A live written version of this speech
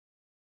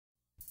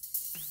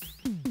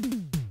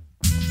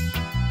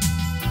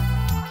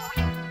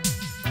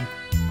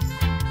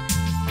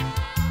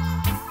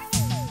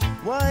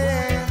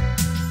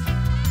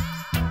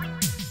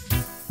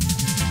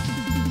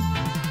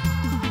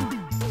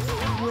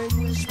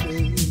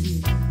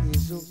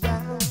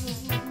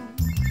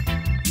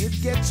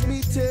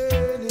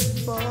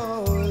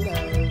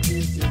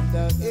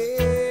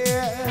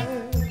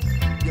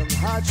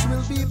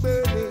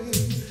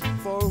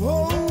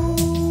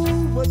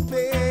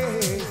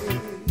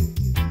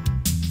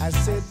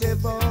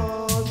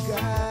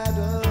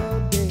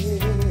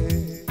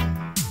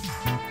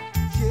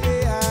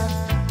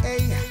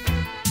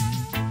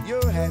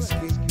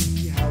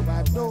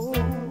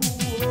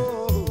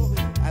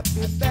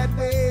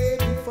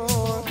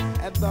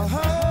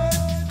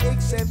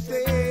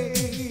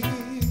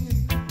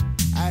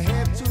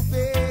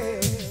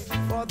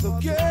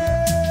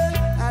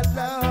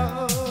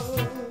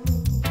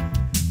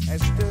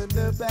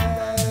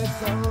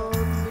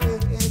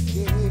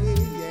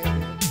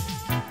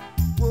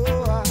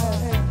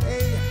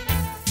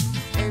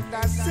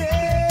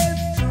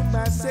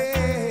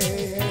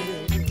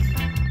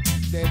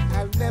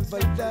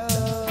never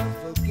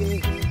love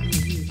again.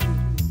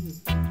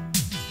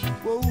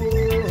 Whoa,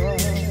 whoa,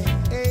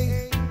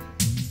 hey.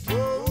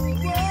 Whoa,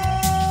 whoa,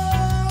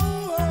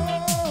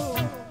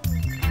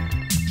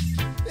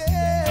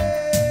 hey,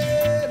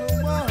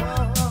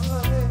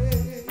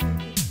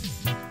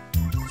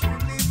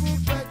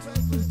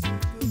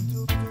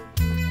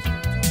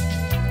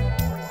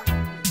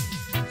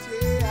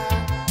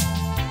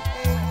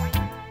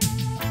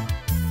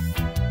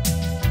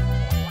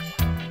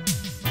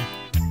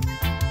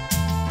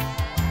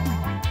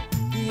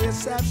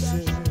 yes, I've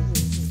searched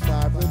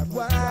far and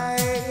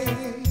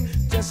wide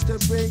just to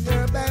bring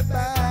her back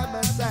by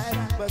my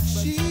side, but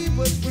she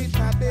was with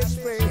my best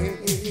friend.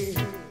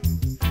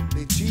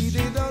 They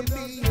cheated on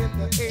me in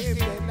the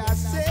end, and I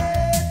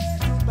said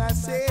to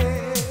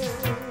myself,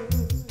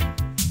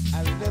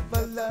 I'll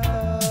never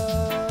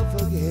love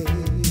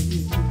again.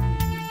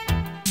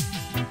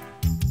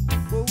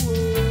 Whoa,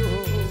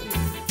 whoa,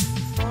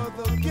 for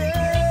the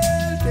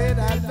girl that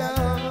I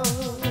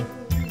love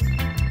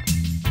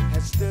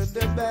has turned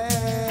her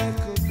back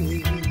on me.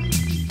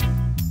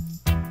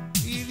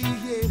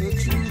 Really,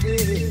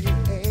 truly,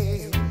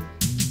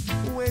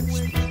 when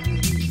spring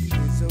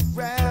is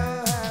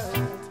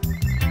around,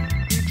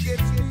 it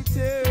gets me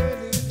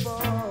turning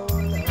for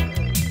love.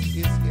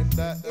 It's in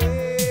the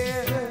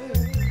air.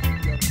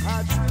 Your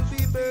hearts will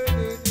be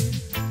burning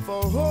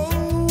for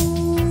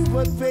hope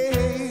but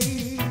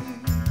pain.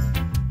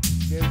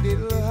 Their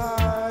little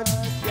hearts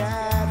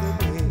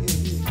gathering.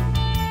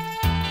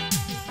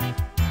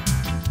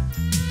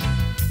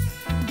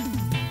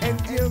 And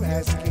you're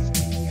asking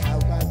me how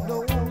I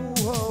know.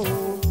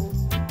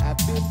 I've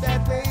been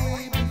that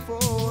way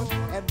before,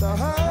 and the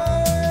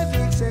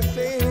heartaches and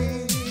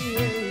pain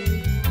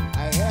I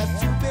have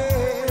to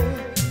bear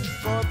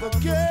for the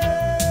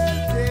girl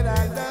that I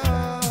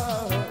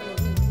love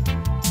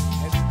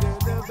has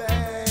turned her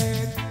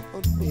back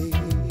on me.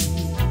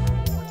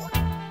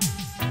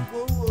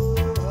 Whoa,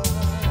 whoa.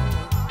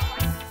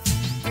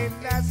 And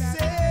I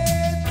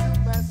said to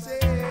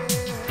myself,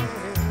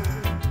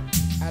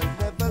 I'll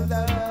never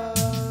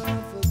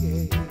love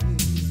again.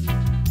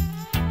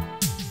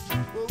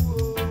 Whoa,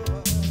 whoa.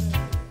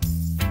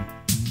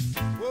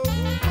 Whoa,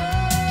 whoa.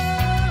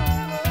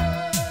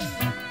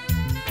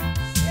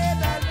 Said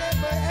I'll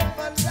never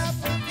ever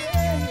love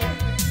again.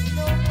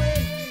 No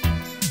way,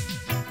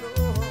 no.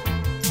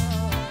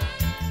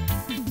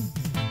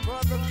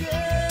 For the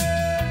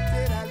girl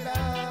that I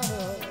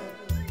love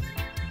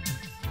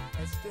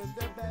has turned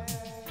her back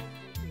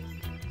on me.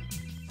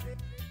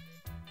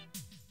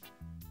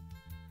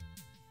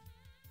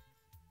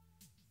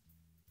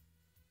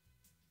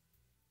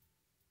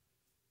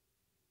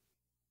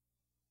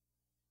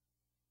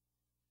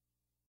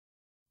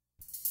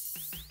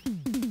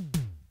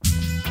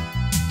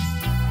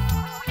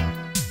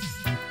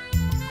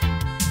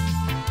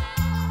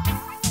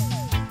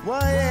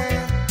 Why,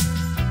 yeah.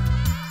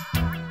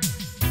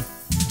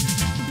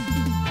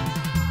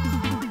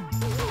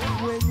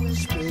 When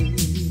spring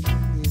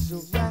is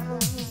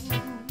around,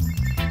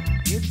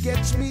 it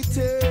gets me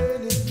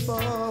turning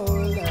for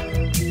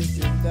love is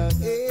in the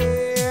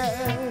air.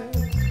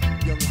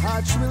 Young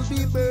hearts will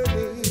be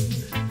burning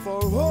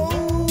for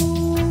hope